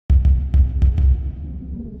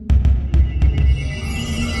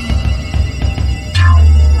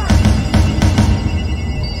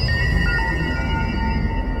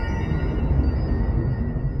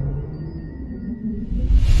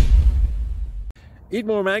Eat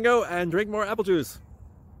more mango and drink more apple juice.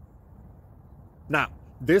 Now,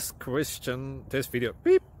 this video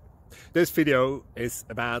is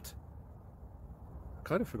about... I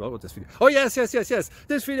kind of forgot what this video... Oh, yes.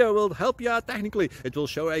 This video will help you out technically. It will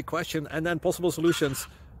show a question and then possible solutions.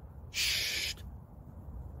 Shh.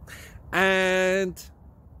 And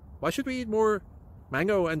why should we eat more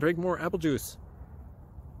mango and drink more apple juice?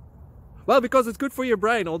 Well, because it's good for your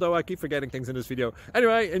brain, although I keep forgetting things in this video.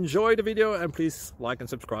 Anyway, enjoy the video and please like and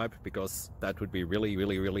subscribe, because that would be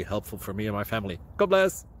really helpful for me and my family. God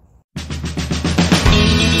bless!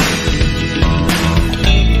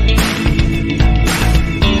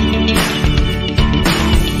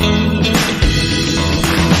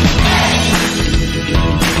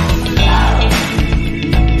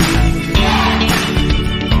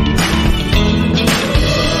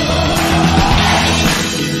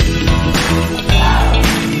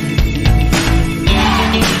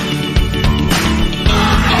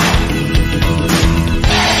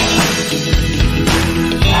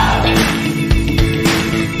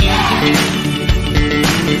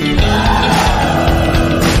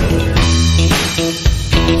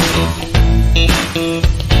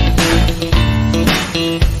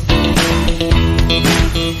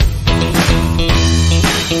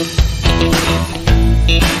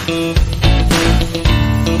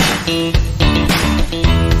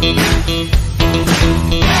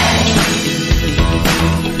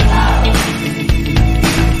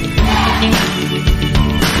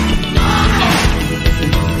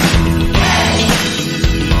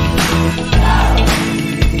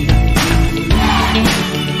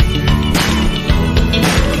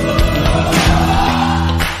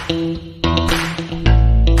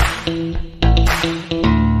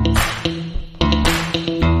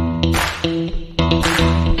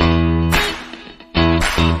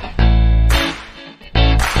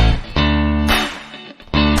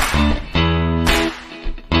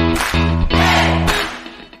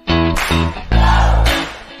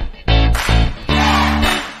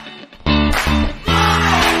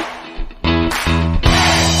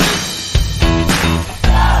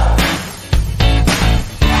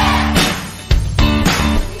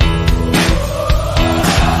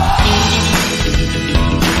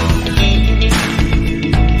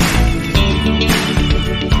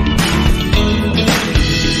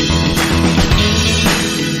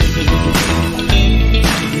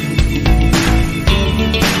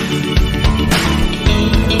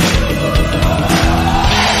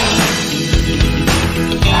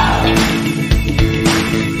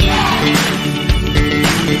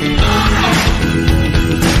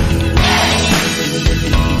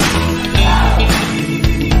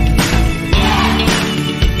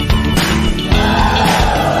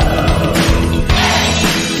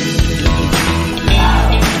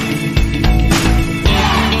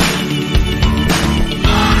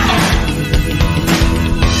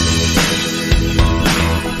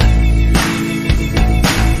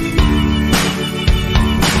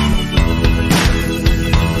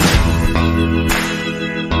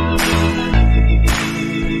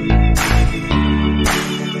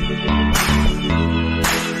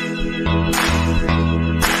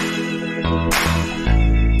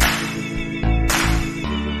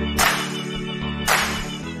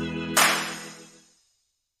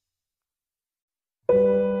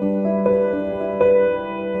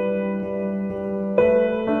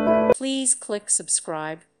 Please click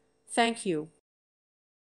subscribe. Thank you.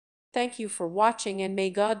 Thank you for watching, and may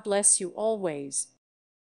God bless you always.